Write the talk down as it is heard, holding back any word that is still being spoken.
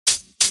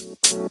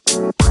Good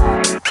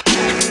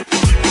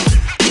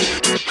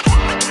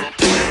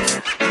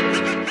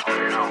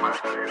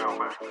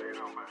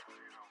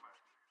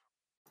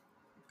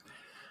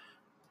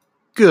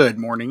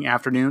morning,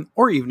 afternoon,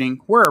 or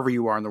evening, wherever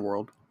you are in the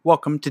world.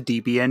 Welcome to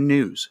DBN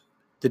News,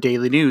 the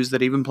daily news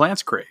that even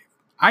plants crave.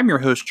 I'm your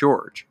host,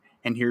 George,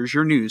 and here's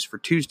your news for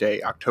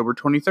Tuesday, October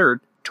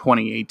 23rd,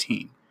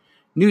 2018.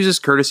 News is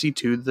courtesy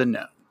to The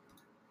Know.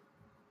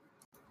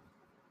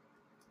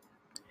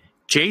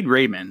 Jade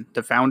Raymond,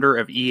 the founder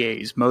of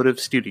EA's Motive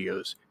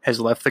Studios, has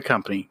left the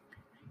company.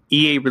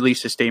 EA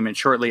released a statement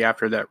shortly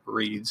after that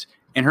reads,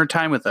 "In her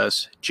time with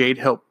us, Jade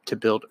helped to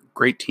build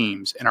great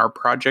teams, and our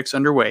projects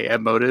underway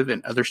at Motive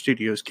and other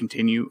studios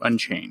continue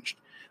unchanged.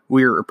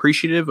 We are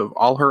appreciative of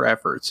all her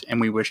efforts, and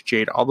we wish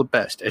Jade all the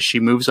best as she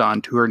moves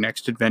on to her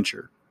next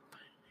adventure."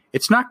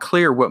 It's not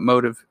clear what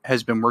Motive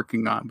has been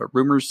working on, but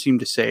rumors seem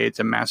to say it's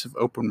a massive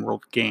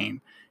open-world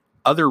game.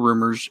 Other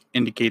rumors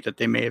indicate that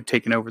they may have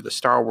taken over the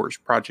Star Wars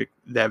project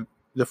that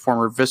the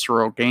former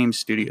Visceral Games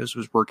Studios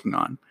was working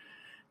on.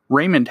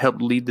 Raymond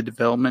helped lead the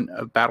development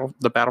of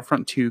the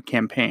Battlefront 2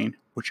 campaign,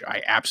 which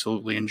I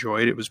absolutely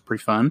enjoyed. It was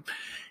pretty fun.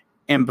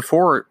 And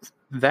before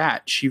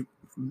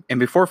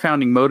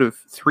founding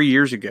Motive 3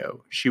 years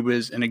ago, she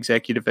was an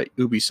executive at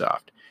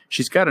Ubisoft.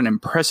 She's got an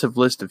impressive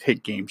list of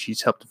hit games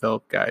she's helped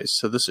develop, guys,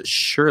 so this is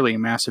surely a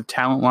massive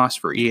talent loss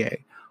for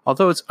EA,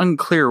 although it's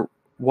unclear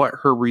what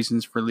her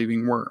reasons for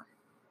leaving were.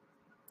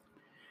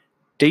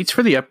 Dates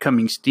for the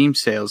upcoming Steam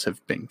sales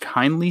have been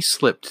kindly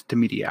slipped to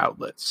media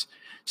outlets.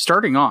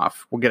 Starting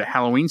off, we'll get a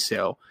Halloween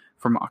sale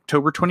from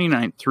October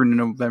 29th through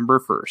November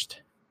 1st.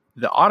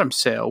 The autumn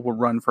sale will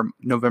run from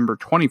November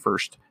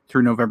 21st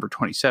through November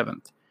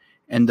 27th.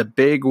 And the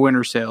big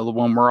winter sale, the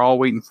one we're all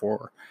waiting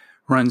for,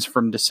 runs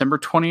from December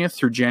 20th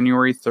through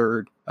January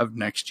 3rd of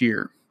next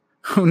year.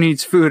 Who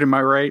needs food, am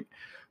I right?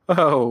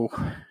 Oh,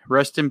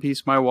 rest in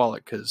peace my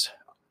wallet, because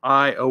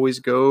I always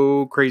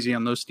go crazy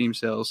on those Steam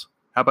sales.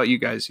 How about you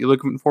guys? You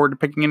looking forward to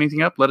picking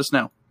anything up? Let us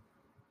know.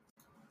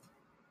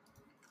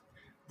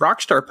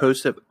 Rockstar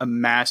posted a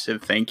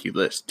massive thank you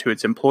list to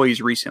its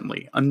employees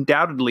recently,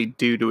 undoubtedly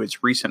due to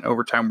its recent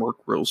overtime work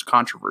rules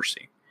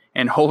controversy.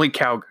 And holy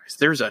cow, guys,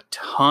 there's a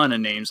ton of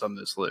names on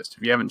this list.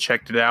 If you haven't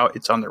checked it out,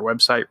 it's on their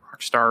website,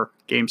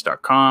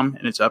 rockstargames.com,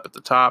 and it's up at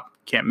the top.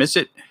 Can't miss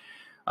it.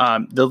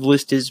 The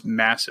list is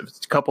massive.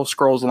 It's a couple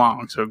scrolls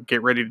long, so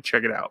get ready to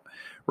check it out.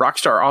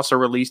 Rockstar also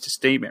released a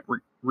statement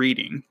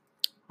reading,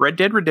 "Red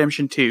Dead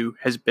Redemption 2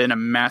 has been a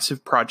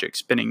massive project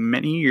spanning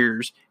many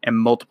years and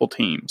multiple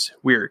teams.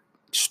 We are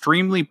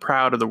extremely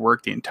proud of the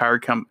work the entire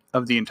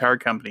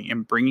company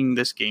in bringing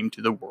this game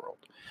to the world.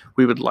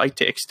 We would like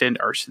to extend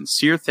our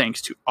sincere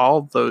thanks to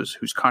all those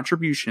whose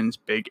contributions,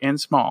 big and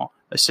small,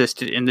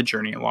 assisted in the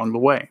journey along the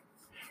way."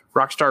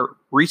 Rockstar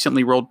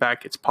recently rolled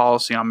back its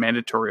policy on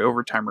mandatory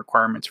overtime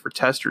requirements for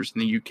testers in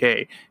the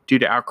UK due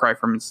to outcry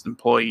from its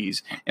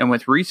employees, and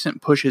with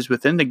recent pushes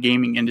within the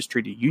gaming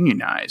industry to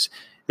unionize,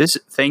 this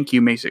thank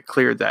you makes it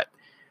clear that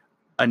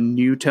a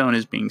new tone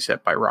is being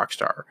set by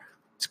Rockstar.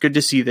 It's good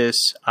to see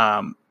this.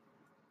 I'm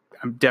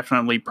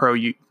definitely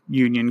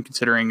pro-union,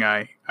 considering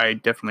I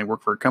definitely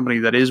work for a company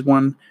that is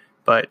one.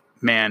 But,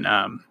 man,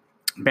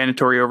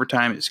 mandatory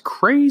overtime is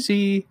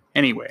crazy.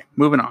 Anyway,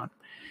 moving on.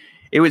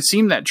 It would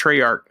seem that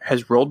Treyarch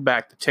has rolled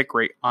back the tick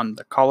rate on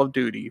the Call of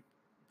Duty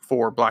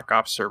for Black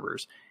Ops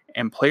servers,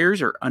 and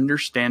players are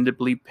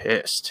understandably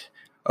pissed.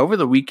 Over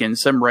the weekend,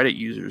 some Reddit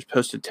users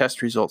posted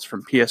test results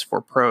from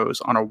PS4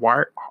 Pros on a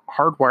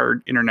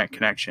hardwired internet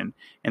connection,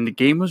 and the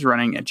game was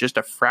running at just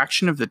a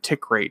fraction of the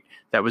tick rate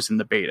that was in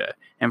the beta.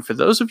 And for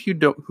those of you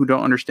who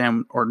don't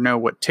understand or know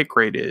what tick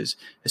rate is,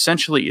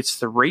 essentially it's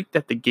the rate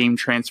that the game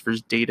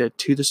transfers data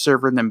to the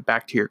server and then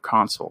back to your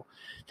console.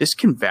 This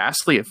can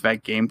vastly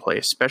affect gameplay,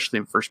 especially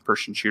in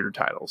first-person shooter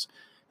titles.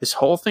 This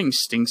whole thing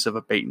stinks of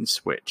a bait and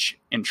switch,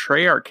 and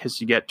Treyarch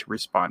has yet to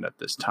respond at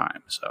this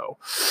time. So,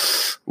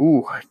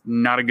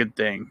 not a good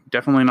thing.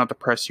 Definitely not the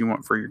press you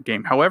want for your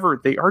game. However,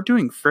 they are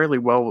doing fairly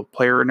well with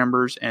player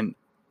numbers, and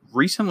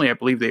recently I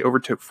believe they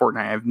overtook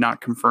Fortnite. I have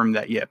not confirmed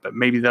that yet, but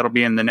maybe that'll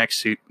be in the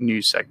next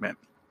news segment.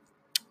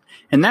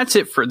 And that's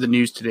it for the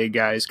news today,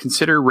 guys.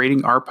 Consider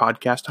rating our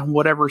podcast on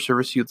whatever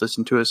service you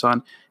listen to us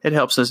on. It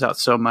helps us out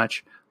so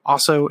much.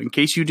 Also, in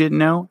case you didn't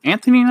know,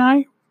 Anthony and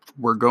I,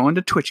 we're going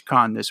to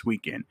TwitchCon this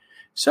weekend.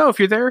 So if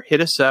you're there, hit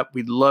us up.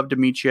 We'd love to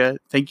meet you.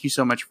 Thank you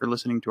so much for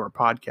listening to our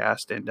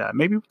podcast, and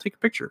maybe we'll take a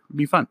picture. It'd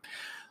be fun.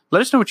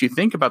 Let us know what you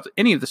think about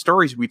any of the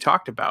stories we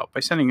talked about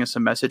by sending us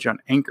a message on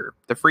Anchor,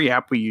 the free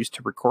app we use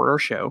to record our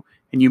show,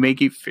 and you may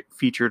get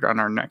featured on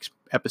our next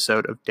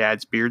episode of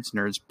Dad's Beards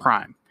Nerds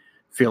Prime.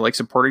 Feel like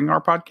supporting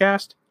our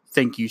podcast?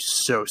 Thank you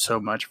so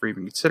much for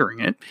even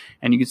considering it,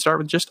 and you can start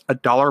with just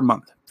 $1 a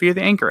month via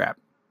the Anchor app.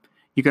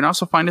 You can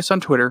also find us on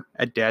Twitter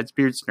at Dad's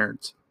Beards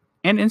Nerds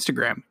and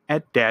Instagram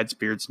at Dad's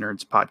Beards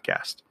Nerds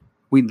Podcast.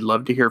 We'd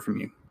love to hear from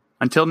you.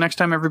 Until next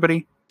time,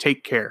 everybody,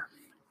 take care.